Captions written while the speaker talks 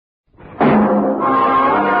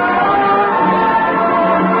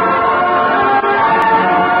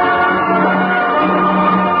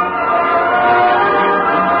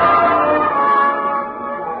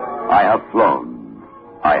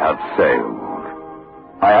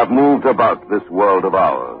I have moved about this world of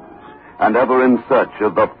ours, and ever in search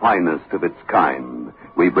of the finest of its kind,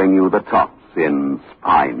 we bring you the tops in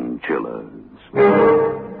spine chillers.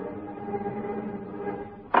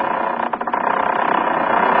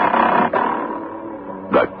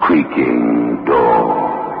 The Creaking Door.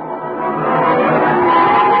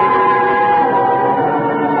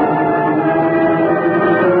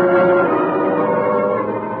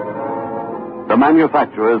 The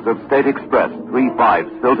manufacturers of State Express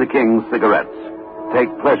 3/5 Filter King cigarettes take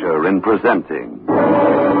pleasure in presenting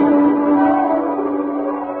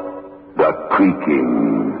The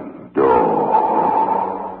Creaking Door.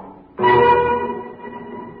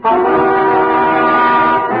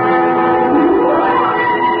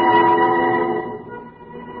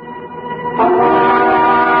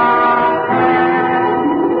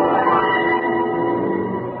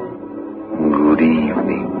 Good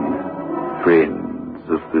evening, friends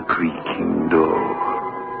of the Creaking Door.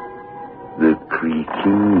 The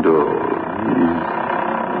Creaking Door is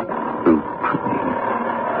opening,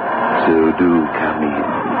 so do come in.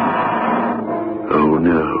 Oh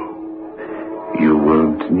no, you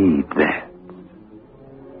won't need that.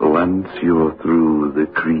 Once you're through the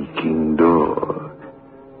Creaking Door,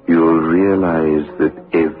 you'll realize that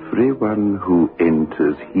everyone who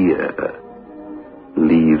enters here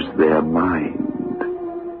leaves their mind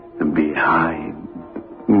behind.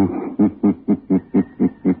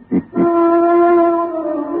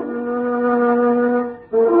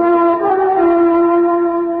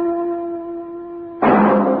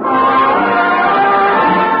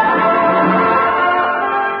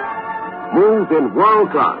 Move in world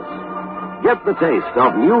class. Get the taste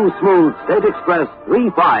of new smooth State Express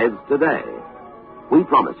 3/5s today. We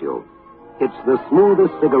promise you, it's the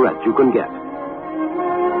smoothest cigarette you can get.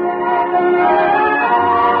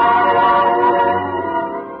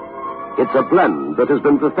 It's a blend that has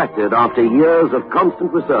been perfected after years of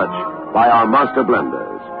constant research by our master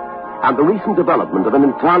blenders, and the recent development of an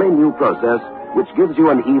entirely new process which gives you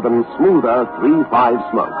an even smoother 3/5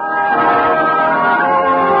 smoke.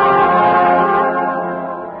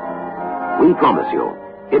 We promise you,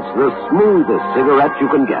 it's the smoothest cigarette you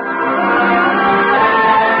can get.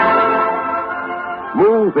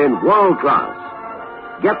 Move in world class.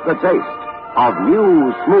 Get the taste of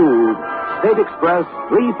new, smooth State Express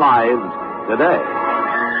 3/5s today.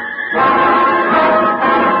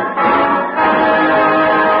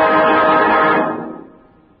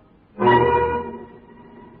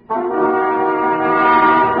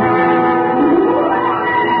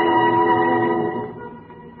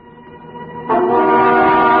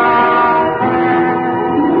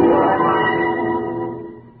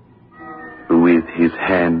 With his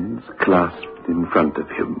hands clasped in front of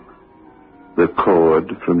him, the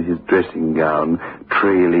cord from his dressing gown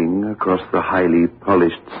trailing across the highly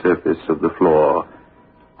polished surface of the floor,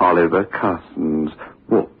 Oliver Carsons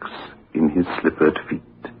walks in his slippered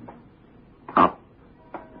feet, up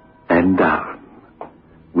and down,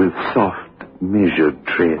 with soft, measured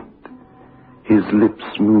tread, his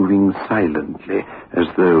lips moving silently as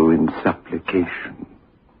though in supplication.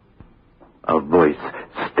 A voice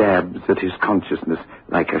stabs at his consciousness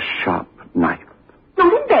like a sharp knife.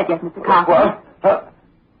 Not in bed yet, Mr. Carson. What?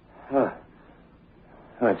 Oh,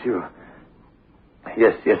 it's you.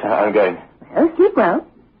 Yes, I'm going. Well, sleep well.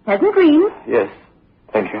 Pleasant dreams. Yes,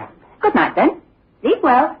 thank you. Good night, then. Sleep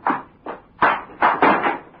well.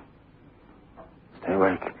 Stay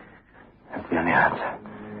awake. That's the only answer.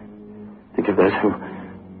 Think of those who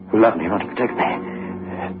love me, want to protect me.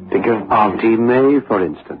 Think of Auntie May, for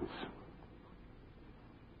instance.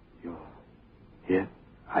 You're here?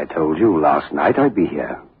 I told you last night I'd be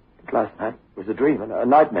here. Last night was a dream, a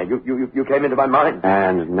nightmare. You came into my mind.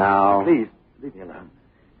 And now? Please, leave me alone.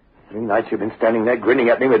 3 nights you've been standing there grinning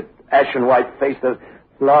at me with ashen white face, those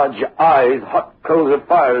large eyes, hot coals of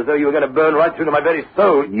fire, as though you were going to burn right through to my very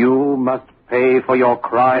soul. You must pay for your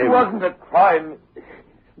crime. It wasn't a crime. It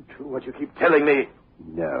isn't true what you keep telling me.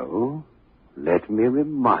 No. Let me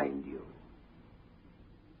remind you.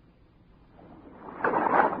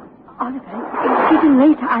 Oliver, it's getting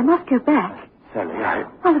later. I must go back. Sally,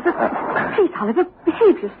 Oliver, please, Oliver,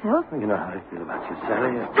 behave yourself. You know how I feel about you,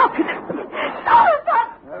 Sally. Stop it. Oliver!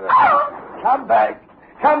 Oh! Come back.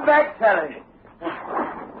 Come back, Sally.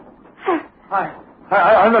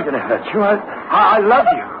 I'm not going to hurt you. I love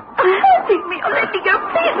you. Hurting me. Oh, let me go.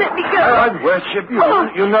 Please let me go. I worship you. Oh.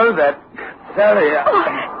 You know that. Sally.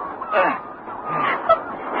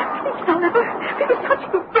 Please, Oliver. We were such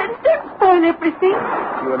good friends. Don't spoil everything.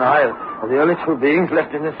 You and I are the only two beings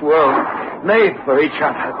left in this world made for each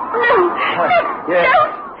other. No. Yes. No.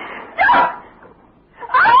 No.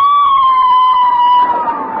 Oh!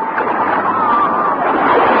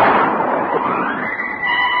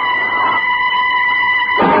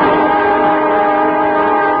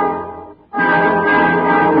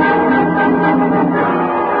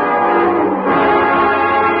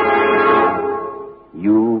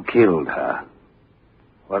 killed her.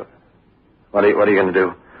 What are you going to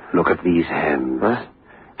do? Look at these hands. Huh?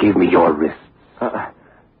 Give me your wrists.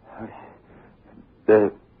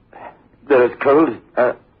 They're as cold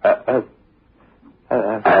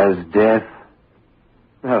as death?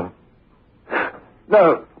 No.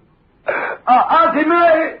 No. Auntie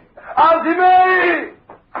May! Auntie May!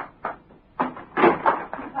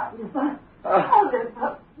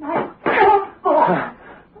 Oliver, my poor boy.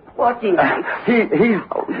 What is it? He's...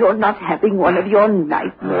 Oh, you're not having one of your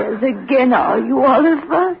nightmares again, are you,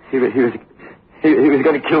 Oliver? He was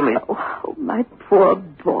going to kill me. Oh, my poor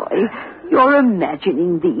boy. You're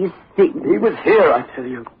imagining these things. He was here, I tell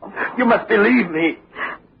you. You must believe me.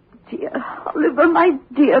 Dear Oliver, my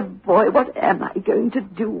dear boy, what am I going to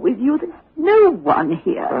do with you? There's no one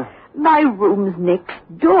here. My room's next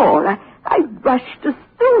door. I rushed as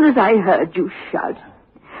soon as I heard you shout.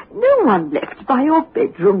 No one left by your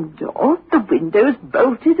bedroom door. The window's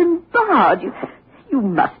bolted and barred. You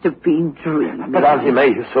must have been dreaming. But Auntie May,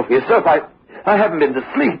 you saw for yourself. I haven't been to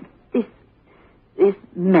sleep. This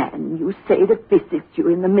man, you say, that visits you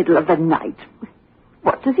in the middle of the night.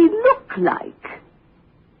 What does he look like?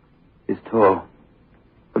 He's tall,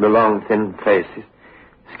 with a long, thin face. His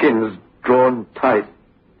skin's drawn tight.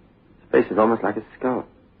 His face is almost like a skull.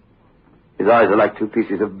 His eyes are like two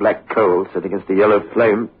pieces of black coal set against a yellow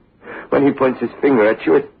flame. When he points his finger at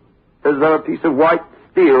you, it's as though a piece of white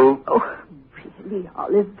steel... Oh, really,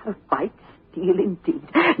 Oliver, white steel indeed.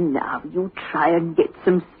 Now you try and get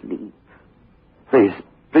some sleep. Please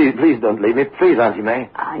don't leave me. Please, Auntie May.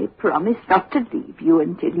 I promise not to leave you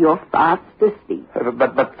until you're fast asleep.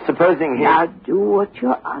 But supposing he... Now do what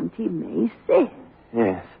your Auntie May says.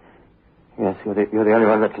 Yes, you're the only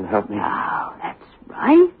one that can help me. Now, that's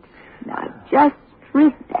right. Now just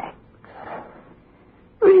relax.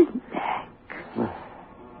 Relax.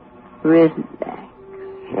 Relax.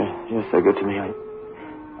 You're so good to me.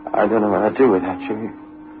 I don't know what I'd do without you.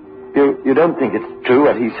 You don't think it's true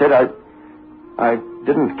what he said? I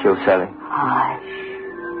didn't kill Sally. Hush.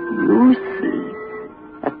 You see.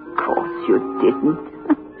 Of course you didn't.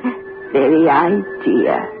 Very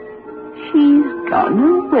idea. She's gone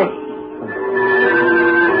away.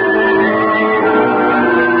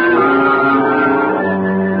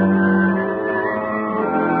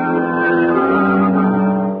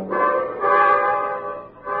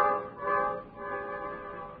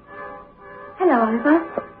 Hello, Oliver.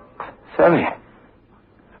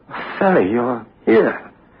 Sally, you're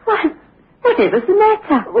here. What? Whatever's the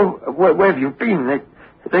matter? Oh, where have you been?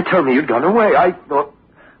 They told me you'd gone away. I thought...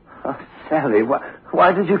 Oh, Sally,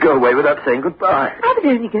 why did you go away without saying goodbye? I was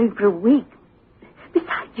only going for a week.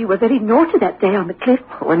 Besides, you were very naughty that day on the cliff.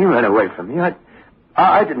 When you ran away from me,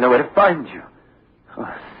 I didn't know where to find you.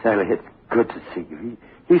 Oh, Sally, it's good to see you.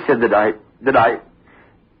 He said that I...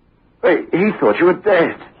 Wait, he thought you were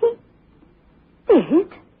dead. Dead?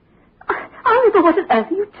 Oliver, what on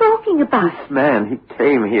earth are you talking about? This man, he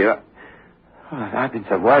came here. Oh, I've been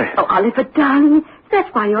so worried. Oh, Oliver, darling, that's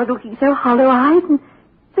why you're looking so hollow-eyed and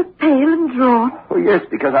so pale and drawn. Oh, yes,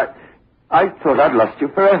 because I thought I'd lost you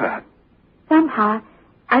forever. Somehow,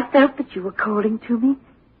 I felt that you were calling to me,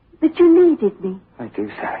 that you needed me. I do,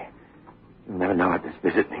 Sally. You'll never know what this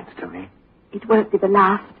visit means to me. It won't be the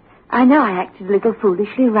last. I know I acted a little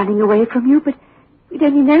foolishly running away from you, but we'd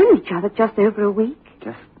only known each other just over a week.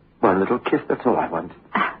 Just one little kiss, that's all I want.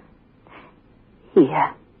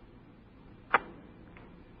 Here.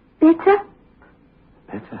 Better?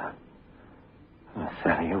 Better? Oh,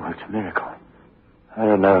 Sally, you worked a miracle. I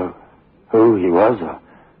don't know who he was or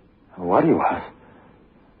what he was.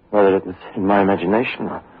 Whether it was in my imagination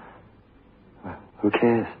or... Well, who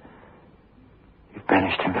cares? You've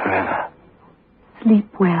banished him forever.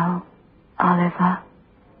 Sleep well, Oliver.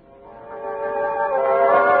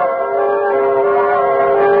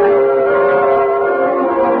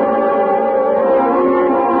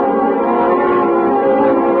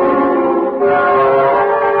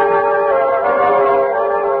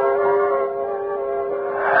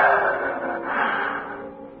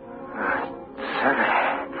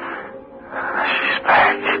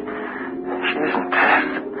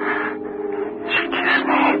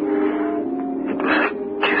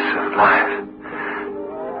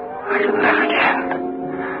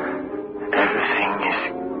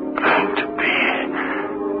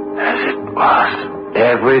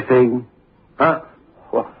 Everything? Huh?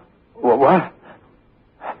 What?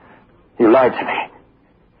 You lied to me.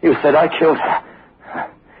 You said I killed her.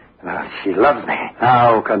 Well, she loves me.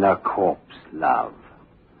 How can a corpse love?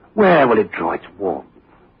 Where will it draw its warmth?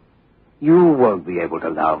 You won't be able to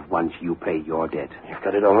love once you pay your debt. You've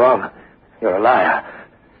got it all wrong. You're a liar.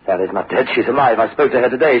 Sally's not dead. She's alive. I spoke to her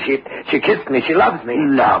today. She kissed me. She loves me.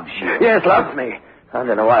 Loves you? Yes, loves me. I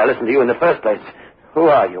don't know why I listened to you in the first place. Who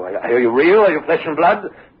are you? Are you real? Are you flesh and blood?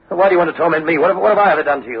 Why do you want to torment me? What have I ever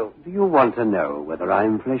done to you? Do you want to know whether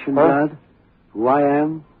I'm flesh and blood? Who I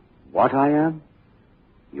am? What I am?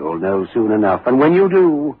 You'll know soon enough. And when you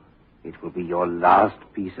do, it will be your last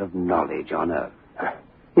piece of knowledge on Earth.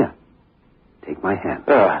 Here. Take my hand.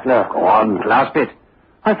 No. Go on, clasp it.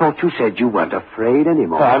 I thought you said you weren't afraid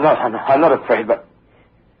anymore. No, I'm not afraid, but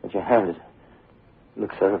your hand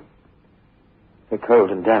looks so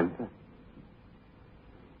cold and damp.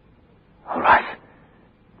 All right.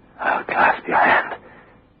 I'll clasp your hand.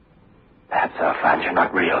 Perhaps I'll find you're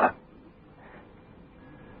not real.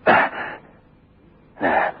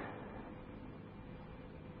 There.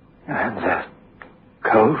 Your hands are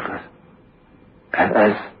cold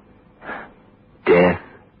as death.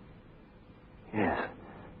 Yes.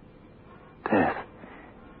 Death.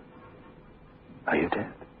 Are you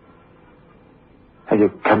dead? Have you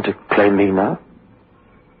come to claim me now?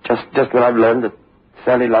 Just when I've learned that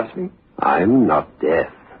Sally loves me? I'm not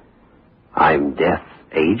death. I'm Death's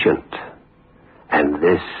agent. And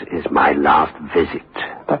this is my last visit.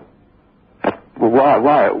 But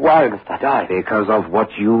why must I die? Because of what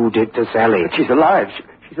you did to Sally. She's alive.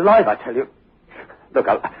 She's alive, I tell you. Look,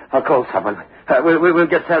 I'll call someone. We'll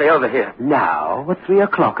get Sally over here. Now, at 3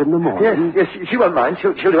 o'clock in the morning? Yes, she won't mind.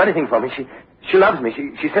 She'll do anything for me. She loves me.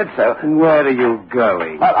 She said so. And where are you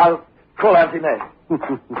going? I'll call Auntie May.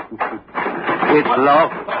 It's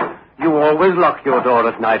locked. You always lock your door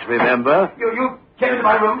at night, remember? You came into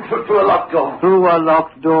my room through a locked door. Through a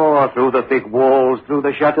locked door, through the thick walls, through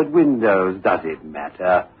the shuttered windows. Does it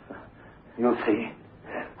matter? You'll see.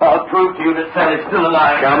 I'll prove to you that Sally's still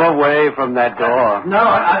alive. Come away from that door. No,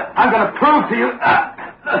 I'm going to prove to you.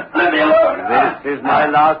 Let me alone. This is my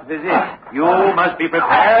last visit. You must be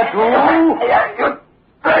prepared to... You're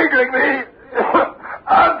strangling me.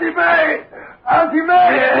 Auntie May. Auntie May.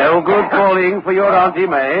 It's no good calling for your Auntie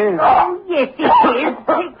May. Oh, yes, it is.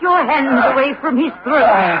 Take your hands away from his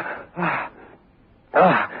throat.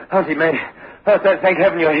 Auntie May. Thank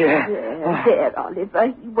heaven you're here. There,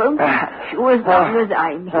 Oliver. He won't touch you as long as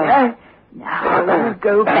I'm here. Now, you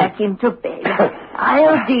go back into bed.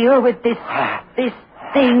 I'll deal with this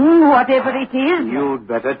thing, whatever it is. You'd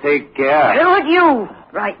better take care. So would you,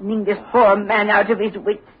 frightening this poor man out of his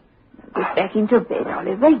wits. Get back into bed,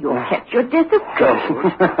 Oliver. You'll catch your death of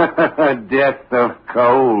cold. Death of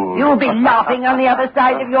cold. You'll be laughing on the other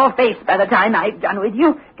side of your face by the time I've done with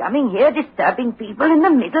you. Coming here, disturbing people in the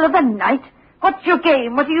middle of the night. What's your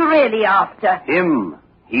game? What are you really after? Him.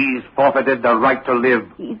 He's forfeited the right to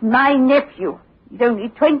live. He's my nephew. He's only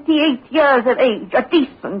 28 years of age. A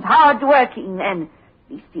decent, hard-working man.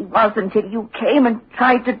 At least he was until you came and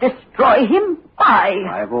tried to destroy him. Why?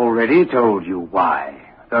 I've already told you why.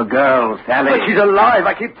 The girl, Sally. But she's alive.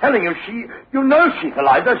 I keep telling you. You know she's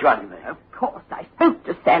alive, don't you, Auntie May? Of course, I spoke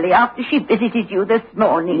to Sally after she visited you this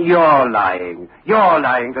morning. You're lying. You're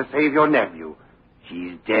lying to save your nephew.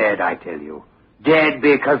 She's dead, I tell you. Dead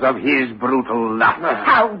because of his brutal lust.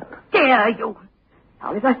 How dare you?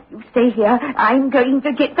 Oliver, you stay here. I'm going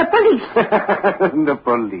to get the police. The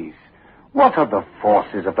police? What are the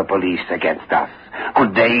forces of the police against us?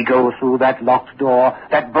 Could they go through that locked door,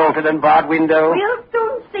 that bolted and barred window? We'll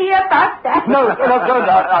soon see about that. No, don't,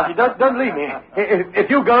 Auntie. Don't leave me. If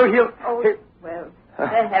you go, he'll... Well,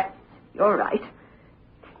 perhaps you're right.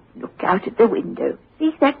 Look out at the window.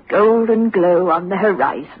 See that golden glow on the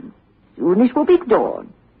horizon. Soon it will be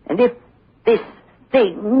dawn. And if this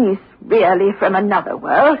thing is really from another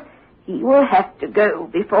world, he will have to go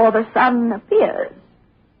before the sun appears.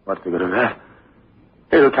 What's the good of that?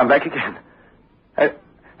 He'll come back again.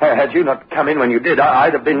 Had you not come in when you did,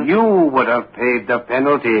 I'd have been... You would have paid the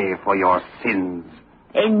penalty for your sins.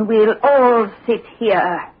 Then we'll all sit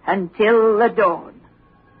here until the dawn.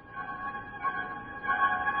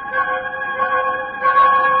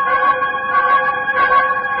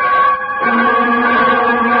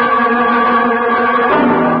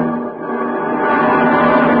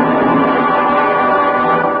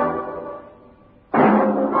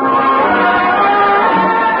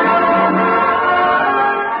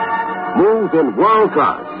 In world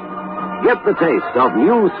class. Get the taste of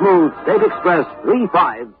new smooth State Express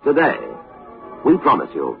 3.5 today. We promise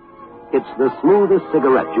you, it's the smoothest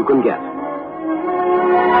cigarette you can get.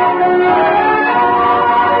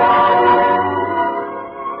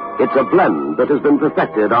 It's a blend that has been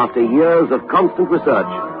perfected after years of constant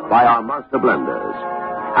research by our master blenders.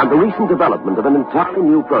 And the recent development of an entirely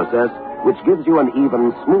new process which gives you an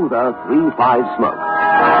even smoother 3.5 smoke.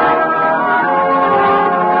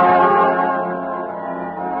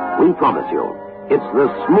 We promise you, it's the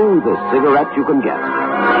smoothest cigarette you can get.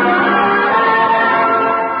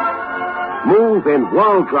 Smooth in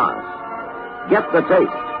world class. Get the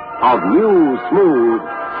taste of new, smooth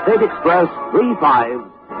State Express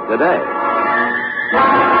 3.5 today.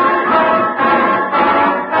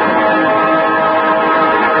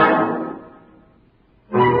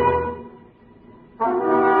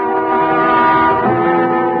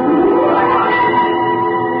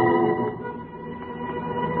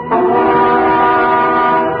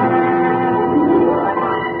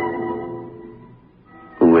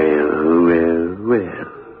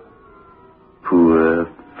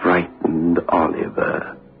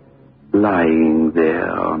 Lying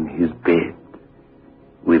there on his bed,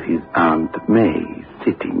 with his Aunt May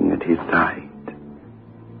sitting at his side.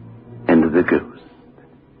 And the ghost,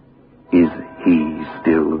 is he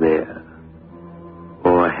still there?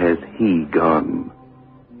 Or has he gone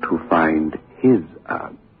to find his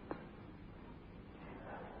aunt?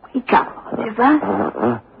 Wake up,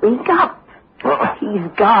 Oliver. Wake up. He's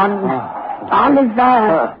gone.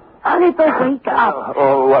 Oliver. Oliver, wake up.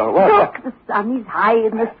 Look, the sun is high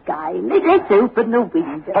in the sky. Let's open the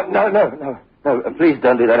window. No. Please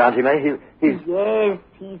don't do that, Auntie May. He's... Yes,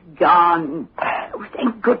 he's gone. Oh,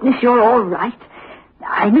 thank goodness you're all right.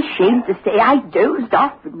 I'm ashamed to say I dozed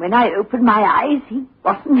off, and when I opened my eyes, he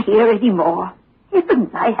wasn't here anymore.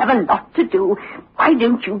 Heavens, I have a lot to do. Why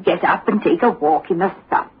don't you get up and take a walk in the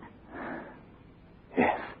sun?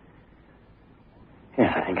 Yes,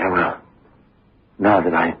 I think I will. Now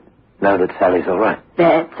that I know that Sally's all right.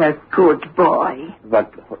 That's a good boy.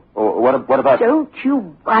 But what about... Don't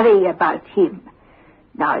you worry about him.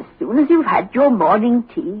 Now, as soon as you've had your morning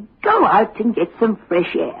tea, go out and get some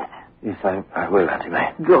fresh air. Yes, I will, Auntie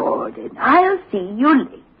May. Good, and I'll see you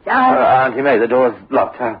later. Auntie May, the door's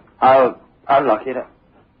locked. I'll unlock it.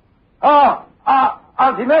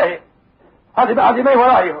 Auntie May! Auntie May, where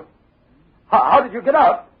are you? How did you get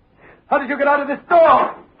out? How did you get out of this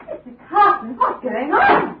door? Mr. Carson, what's going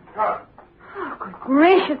on? Oh, good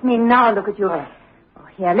gracious me, now look at you.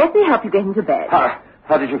 Here, let me help you get into bed.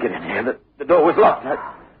 How did you get in here? The door was locked.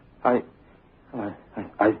 I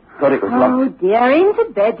thought it was locked. Oh, dear,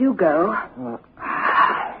 into bed you go.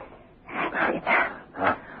 That's it.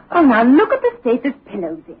 Oh, now look at the state this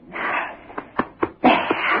pillow's in.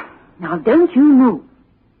 There. Now, don't you move.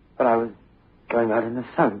 But I was going out in the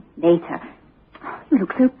sun. Later. You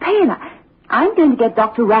look so pale. I'm going to get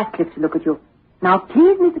Dr. Ratcliffe to look at you. Now,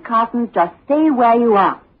 please, Mr. Carson, just stay where you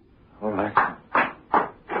are. All right.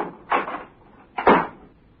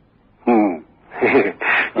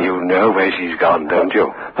 You know where she's gone, don't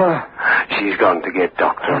you? She's gone to get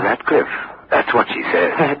Dr. Ratcliffe. That's what she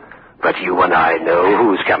says. But you and I know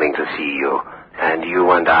who's coming to see you. And you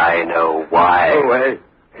and I know why. Oh, wait.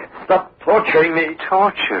 Stop torturing me.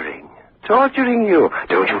 Torturing? Torturing you?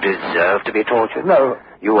 Don't you deserve to be tortured? No.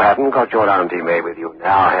 You haven't got your Auntie May with you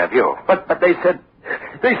now, have you? But they said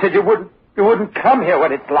you wouldn't come here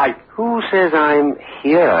when it's light. Who says I'm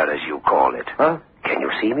here, as you call it? Huh? Can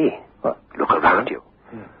you see me? What? Look around you.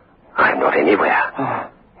 I'm not anywhere.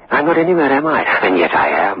 I'm not anywhere, am I? And yet I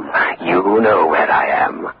am. You know where I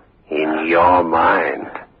am. In your mind.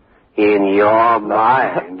 In your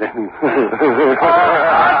mind. Help me!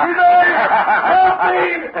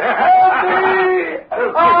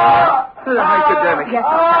 The hypodermic. Yes,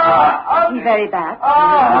 he's very bad.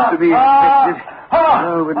 To be expected.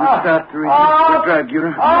 Oh, when we start to resist the drug, you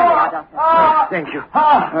know. Thank you.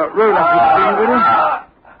 Roll up his sleeve, will you?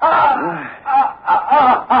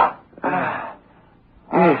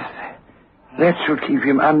 Yes, that should keep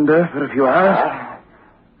him under for a few hours.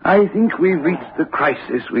 I think we've reached the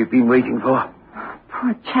crisis we've been waiting for.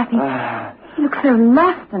 Poor chappie. He looks so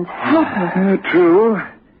lost and helpless. True.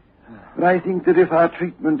 But I think that if our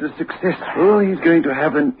treatment is successful, he's going to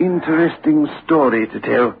have an interesting story to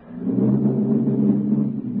tell.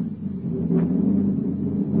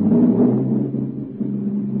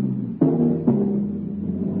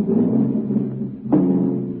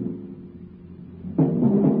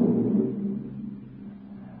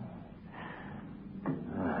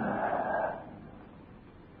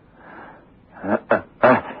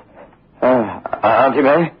 Auntie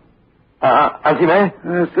May? Auntie May?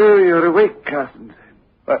 So you're awake, Carson.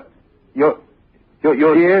 You're...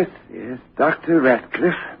 Yes, Dr.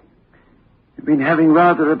 Ratcliffe. You've been having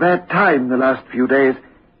rather a bad time the last few days.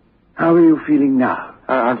 How are you feeling now?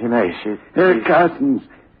 Auntie May, she's... Carson,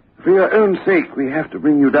 for your own sake, we have to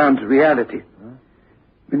bring you down to reality. Huh?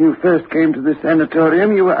 When you first came to the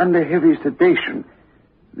sanatorium, you were under heavy sedation.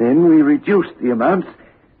 Then we reduced the amounts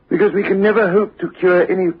because we can never hope to cure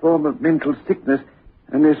any form of mental sickness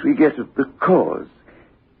unless we get at the cause.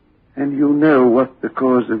 And you know what the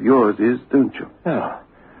cause of yours is, don't you? No,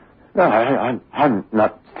 I'm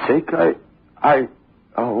not sick. I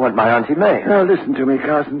want my Auntie May. Now, listen to me,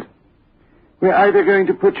 Carson. We're either going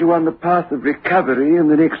to put you on the path of recovery in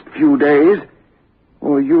the next few days,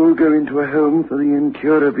 or you'll go into a home for the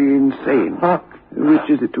incurably insane. Which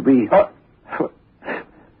is it to be?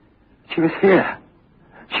 She was here.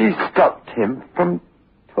 She stopped him from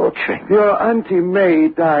torturing. Your Auntie May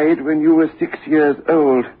died when you were 6 years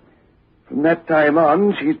old. From that time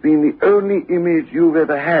on, she's been the only image you've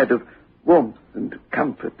ever had of warmth and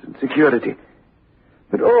comfort and security.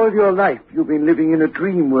 But all your life, you've been living in a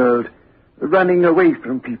dream world, running away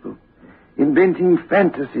from people, inventing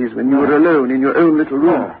fantasies when you were alone in your own little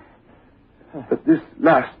room. But this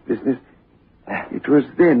last business, it was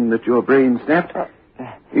then that your brain snapped.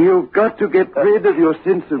 You've got to get rid of your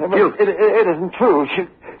sense of guilt. It isn't true.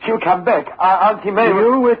 She'll come back. Auntie May...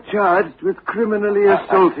 You were charged with criminally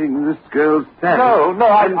assaulting this girl's son. No,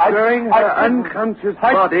 and throwing her unconscious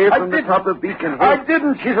body from the top of Beacon Hill. I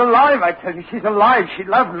didn't. She's alive, I tell you. She's alive. She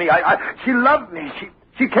loved me. She loved me.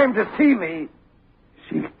 She came to see me.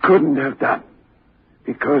 She couldn't have done,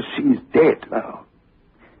 because she's dead now.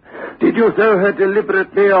 Did you throw her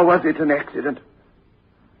deliberately, or was it an accident?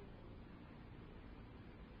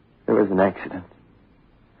 It was an accident.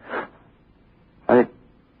 I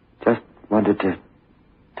just wanted to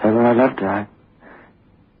tell her I loved her.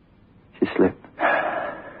 She slipped.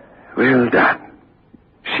 Well done.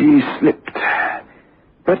 She slipped.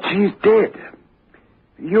 But she's dead.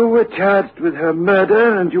 You were charged with her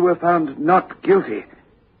murder, and you were found not guilty.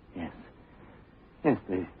 Yes,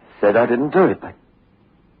 they said I didn't do it.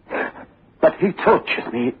 But he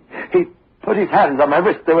tortures me. He put his hands on my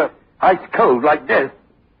wrist. They were ice cold like this.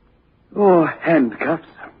 Oh, handcuffs.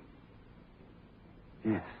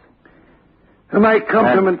 Yes. My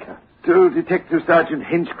compliments to Detective Sergeant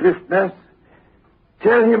Hinchcliffe, nurse.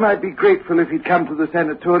 Tell him I'd be grateful if he'd come to the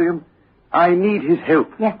sanatorium. I need his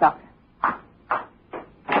help. Yes, Doctor.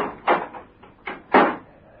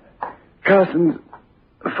 Carson's,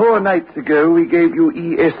 4 nights ago we gave you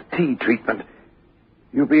EST treatment.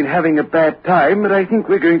 You've been having a bad time, but I think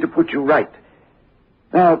we're going to put you right.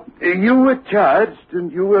 Now, you were charged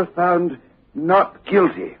and you were found not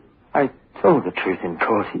guilty. I told the truth in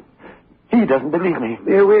court. He doesn't believe me.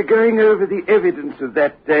 We're going over the evidence of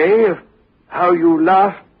that day, of how you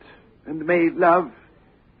laughed and made love,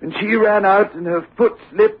 and she ran out and her foot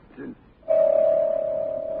slipped and...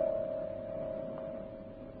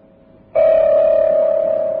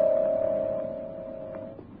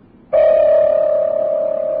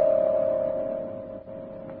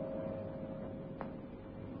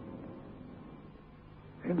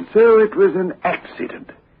 And so it was an accident.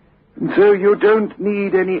 And so you don't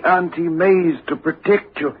need any Auntie Mays to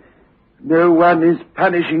protect you. No one is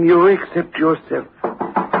punishing you except yourself.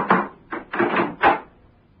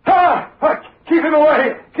 Keep him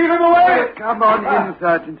away! Keep him away! Come on in,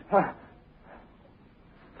 Sergeant.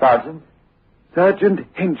 Sergeant? Sergeant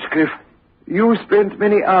Hinchcliffe, you spent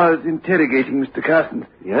many hours interrogating Mr. Carson.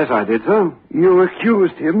 Yes, I did so. You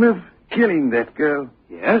accused him of killing that girl.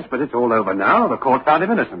 Yes, but it's all over now. The court found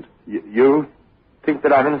him innocent. You think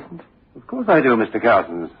that I'm innocent? Of course I do, Mr.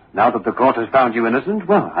 Carsons. Now that the court has found you innocent,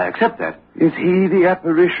 well, I accept that. Is he the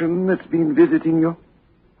apparition that's been visiting you?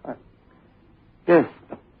 Yes.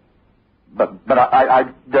 But I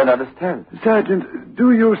don't understand. Sergeant,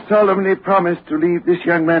 do you solemnly promise to leave this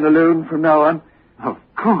young man alone from now on? Of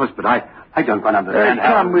course, but I don't quite understand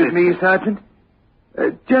how... Come with me, Sergeant.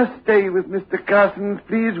 Just stay with Mr. Carsons,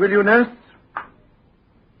 please, will you, nurse?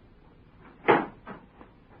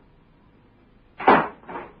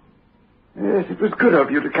 Yes, it was good of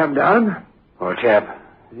you to come down. Poor chap.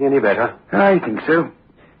 Is he any better? I think so.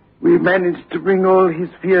 We managed to bring all his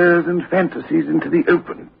fears and fantasies into the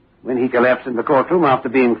open. When he collapsed in the courtroom after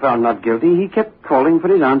being found not guilty, he kept calling for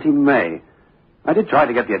his Auntie May. I did try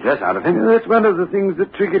to get the address out of him. That's one of the things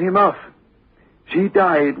that triggered him off. She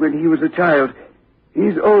died when he was a child.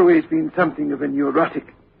 He's always been something of a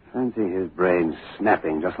neurotic. Fancy his brain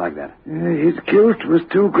snapping just like that. His guilt was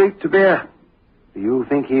too great to bear. Do you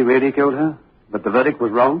think he really killed her? But the verdict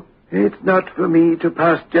was wrong? It's not for me to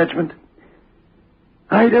pass judgment.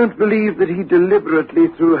 I don't believe that he deliberately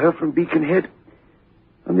threw her from Beacon Head.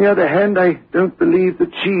 On the other hand, I don't believe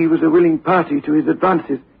that she was a willing party to his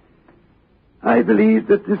advances. I believe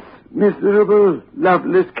that this miserable,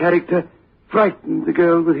 loveless character frightened the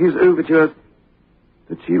girl with his overtures,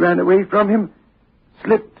 that she ran away from him,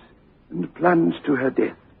 slipped, and plunged to her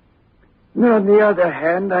death. On the other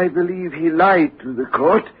hand, I believe he lied to the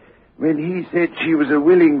court when he said she was a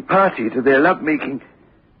willing party to their lovemaking,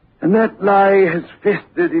 And that lie has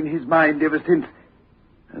festered in his mind ever since.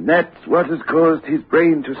 And that's what has caused his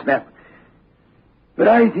brain to snap. But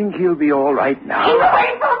I think he'll be all right now. Keep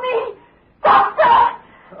away from me! Doctor!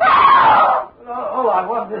 No! All I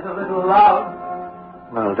want is a little love.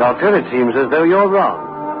 Well, Doctor, it seems as though you're wrong.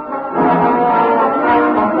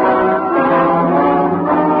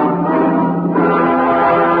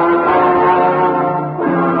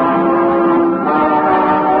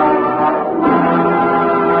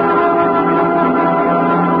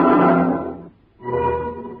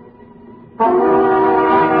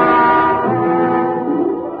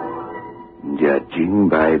 Judging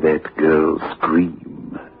by that girl's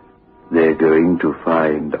scream, they're going to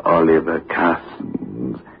find Oliver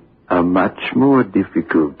Carson's a much more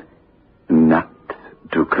difficult nut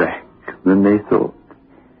to crack than they thought.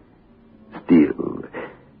 Still,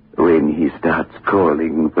 when he starts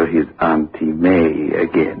calling for his Auntie May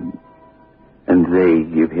again, and they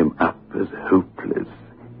give him up as hopeless,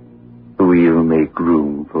 we'll make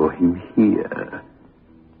room for him here,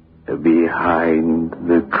 behind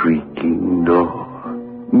the creaking door.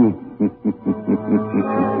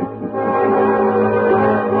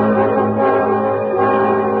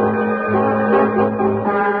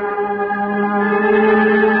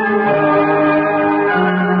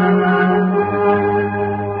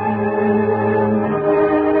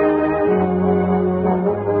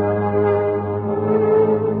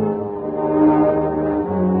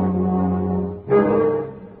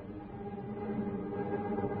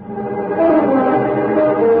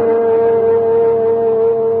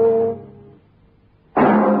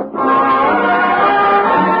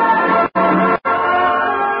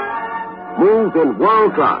 In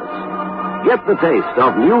world class. Get the taste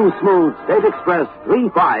of new smooth State Express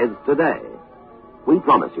 3/5s today. We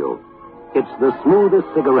promise you, it's the smoothest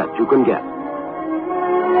cigarette you can get.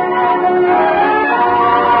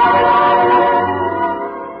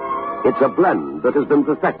 It's a blend that has been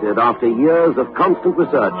perfected after years of constant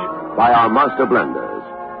research by our master blenders,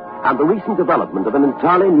 and the recent development of an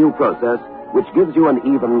entirely new process which gives you an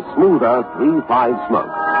even smoother 3/5 smoke.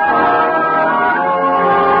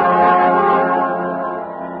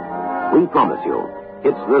 We promise you,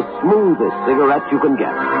 it's the smoothest cigarette you can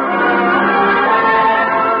get.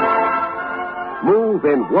 Smooth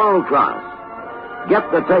in world class.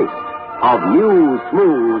 Get the taste of new,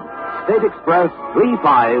 smooth State Express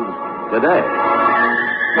 3/5s today.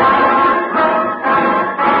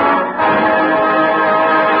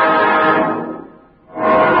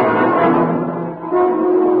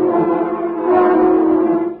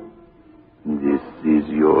 This is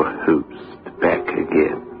your host back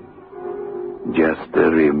again. Just a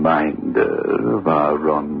reminder of our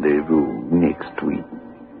rendezvous next week.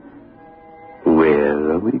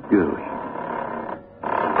 Where are we going?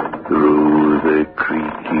 Through the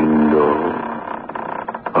creaking door?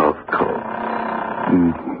 Of course.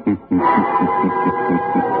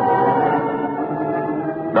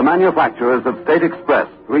 The manufacturers of State Express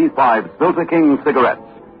 3/5 Filter King cigarettes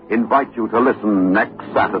invite you to listen next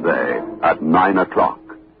Saturday at 9 o'clock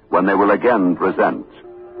when they will again present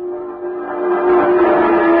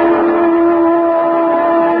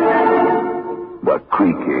The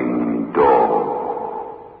Creaking Door.